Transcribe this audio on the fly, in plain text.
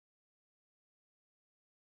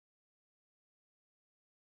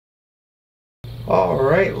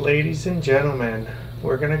Alright, ladies and gentlemen,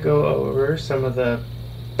 we're going to go over some of the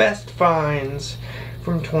best finds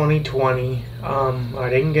from 2020. I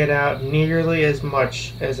didn't get out nearly as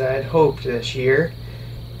much as I had hoped this year,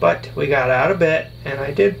 but we got out a bit, and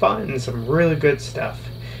I did find some really good stuff.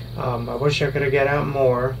 I wish I could have got out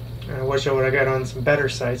more. I wish I would have got on some better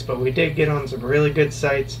sites, but we did get on some really good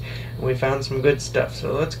sites, and we found some good stuff,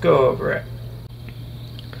 so let's go over it.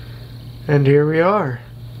 And here we are.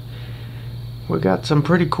 We got some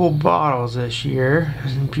pretty cool bottles this year,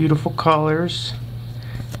 in beautiful colors.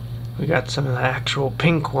 We got some of the actual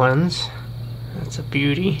pink ones. That's a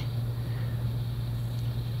beauty.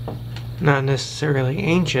 Not necessarily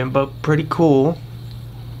ancient, but pretty cool.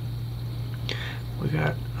 We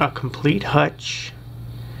got a complete hutch.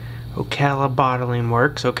 Ocala Bottling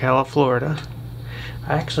Works, Ocala, Florida.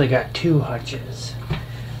 I actually got two hutches.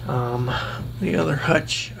 The other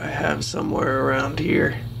hutch I have somewhere around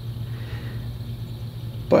here.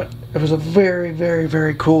 But it was a very, very,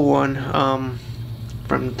 very cool one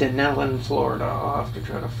from Denellen, Florida. I'll have to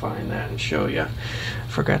try to find that and show you.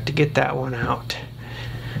 Forgot to get that one out.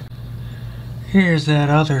 Here's that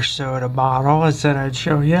other soda bottle I said I'd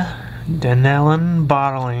show you. Denellen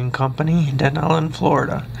Bottling Company, Denellen,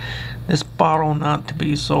 Florida. This bottle not to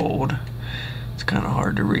be sold. It's kind of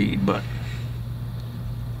hard to read, but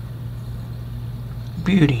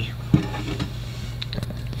beauty.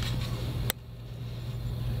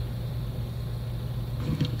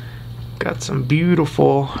 Got some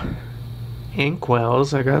beautiful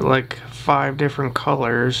inkwells. I got like 5 different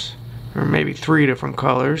colors, or maybe 3 different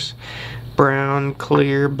colors. Brown,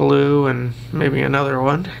 clear, blue, and maybe another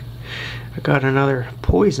one. I got another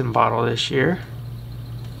poison bottle this year.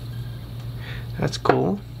 That's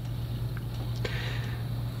cool.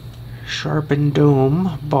 Sharpened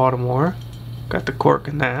Dome, Baltimore. Got the cork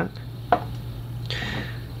in that.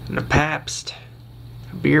 And the Pabst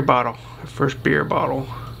beer bottle, the first beer bottle.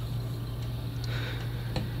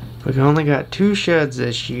 We only got 2 sheds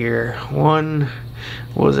this year. One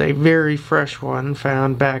was a very fresh one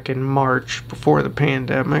found back in March before the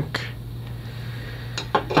pandemic.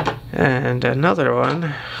 And another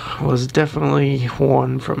one was definitely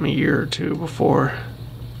one from a year or 2 before.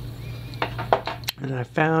 And I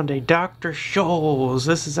found a Dr. Scholl's.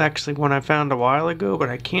 This is actually one I found a while ago, but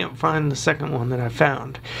I can't find the second one that I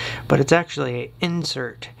found. But it's actually an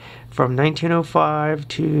insert from 1905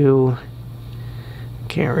 to...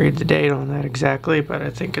 can't read the date on that exactly, but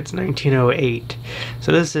I think it's 1908.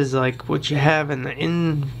 So this is like what you have in the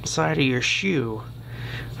inside of your shoe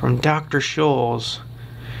from Dr. Scholl's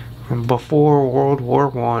from before World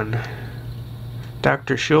War I.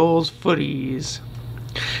 Dr. Scholl's footies.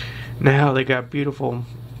 Now they got beautiful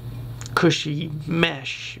cushy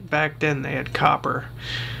mesh. Back then they had copper.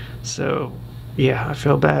 So yeah, I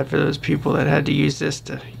feel bad for those people that had to use this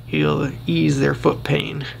to ease their foot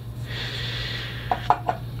pain.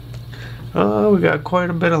 We got quite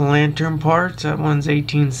a bit of lantern parts. That one's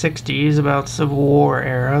 1860s, about Civil War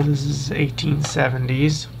era. This is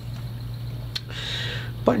 1870s.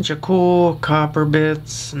 Bunch of cool copper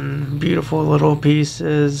bits and beautiful little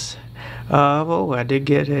pieces. Oh, I did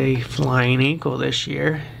get a Flying Eagle this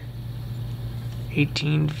year.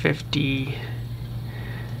 1850.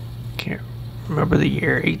 Can't remember the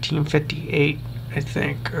year. 1858, I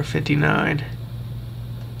think, or 59.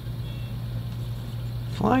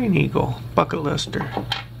 Flying Eagle, bucket lister.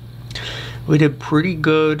 We did pretty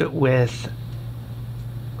good with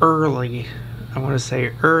early, I want to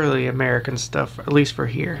say early American stuff, at least for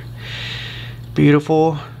here.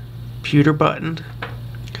 Beautiful pewter button.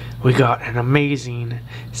 We got an amazing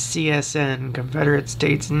CSN, Confederate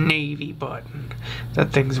States Navy button.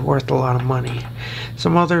 That thing's worth a lot of money.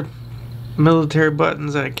 Some other military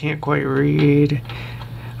buttons that I can't quite read.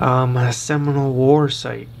 A Seminole War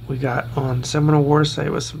site. We got on Seminole War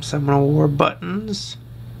site with some Seminole War buttons.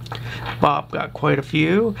 Bob got quite a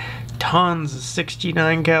few. Tons of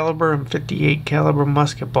 69 caliber and 58 caliber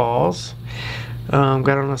musket balls. Got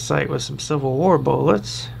on a site with some Civil War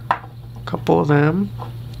bullets. A couple of them.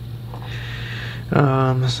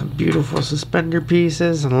 Some beautiful suspender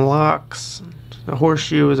pieces and locks. The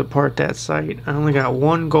horseshoe is a part that site. I only got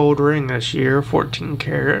 1 gold ring this year, 14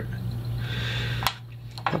 karat.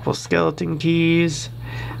 Couple skeleton keys.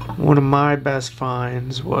 One of my best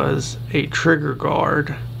finds was a trigger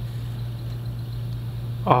guard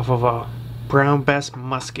off of a Brown Bess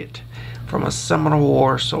musket from a Seminole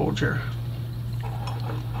War soldier.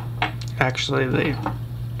 Actually, the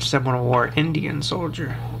Seminole War Indian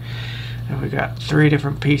soldier. And we got 3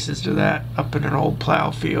 different pieces to that up in an old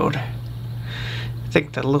plow field. I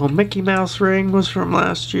think the little Mickey Mouse ring was from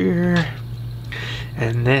last year.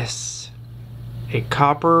 And this a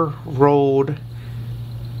copper rolled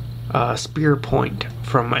spear point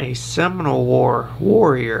from a Seminole War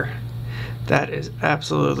warrior. That is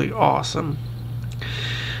absolutely awesome.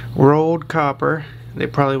 Rolled copper. They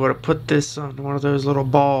probably would have put this on one of those little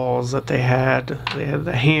balls that they had. They had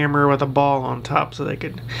the hammer with a ball on top so they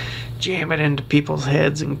could jam it into people's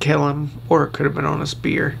heads and kill them, or it could have been on a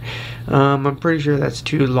spear. I'm pretty sure that's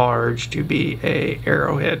too large to be a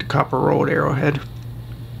arrowhead, copper rolled arrowhead.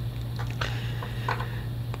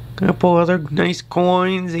 Couple other nice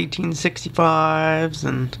coins, 1865s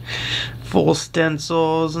and full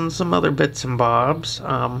stencils and some other bits and bobs.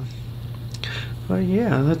 But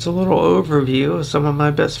yeah, that's a little overview of some of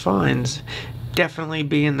my best finds. Definitely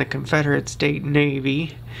being the Confederate State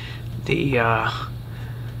Navy, the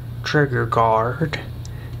trigger guard,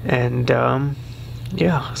 and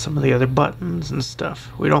yeah, some of the other buttons and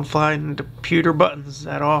stuff. We don't find pewter buttons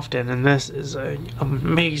that often, and this is an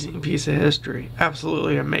amazing piece of history.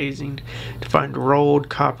 Absolutely amazing to find rolled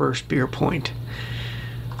copper spear point,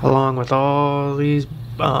 along with all these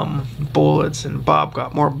bullets. And Bob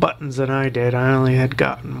got more buttons than I did. I only had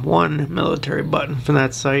gotten one military button from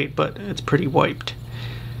that site, but it's pretty wiped.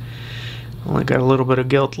 Only got a little bit of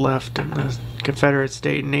gilt left, and the Confederate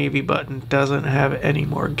State Navy button doesn't have any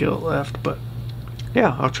more gilt left. But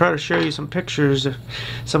yeah, I'll try to show you some pictures of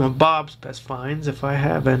some of Bob's best finds if I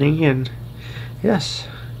have any. And yes,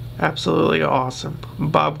 absolutely awesome.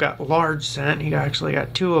 Bob got large cent. He actually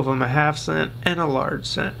got two of them, a half cent and a large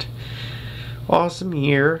cent. Awesome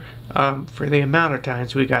year for the amount of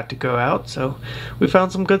times we got to go out, so we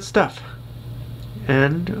found some good stuff.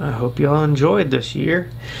 And I hope y'all enjoyed this year.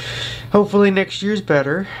 Hopefully next year's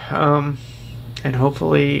better, and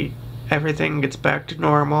hopefully everything gets back to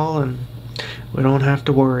normal and we don't have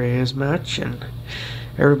to worry as much, and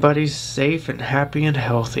everybody's safe and happy and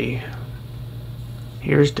healthy.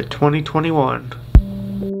 Here's to 2021.